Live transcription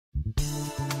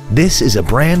This is a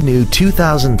brand new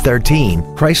 2013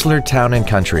 Chrysler Town &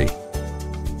 Country.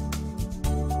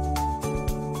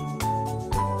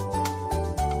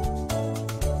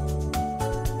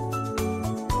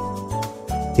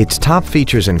 Its top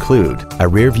features include a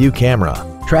rear-view camera,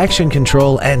 traction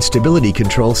control and stability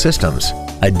control systems,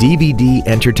 a DVD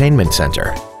entertainment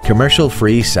center,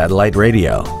 commercial-free satellite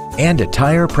radio, and a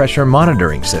tire pressure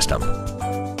monitoring system.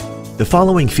 The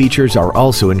following features are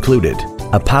also included: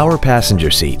 a power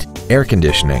passenger seat, air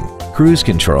conditioning, cruise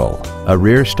control, a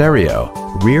rear stereo,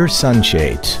 rear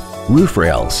sunshades, roof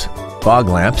rails, fog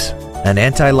lamps, an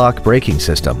anti-lock braking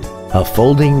system, a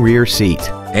folding rear seat,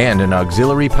 and an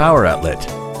auxiliary power outlet.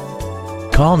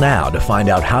 Call now to find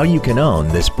out how you can own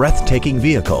this breathtaking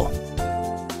vehicle.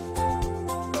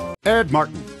 Ed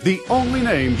Martin, the only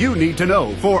name you need to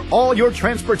know for all your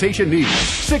transportation needs.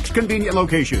 6 convenient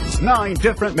locations, 9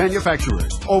 different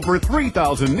manufacturers, over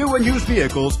 3,000 new and used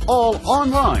vehicles, all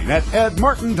online at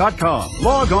edmartin.com.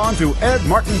 Log on to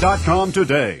edmartin.com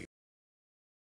today.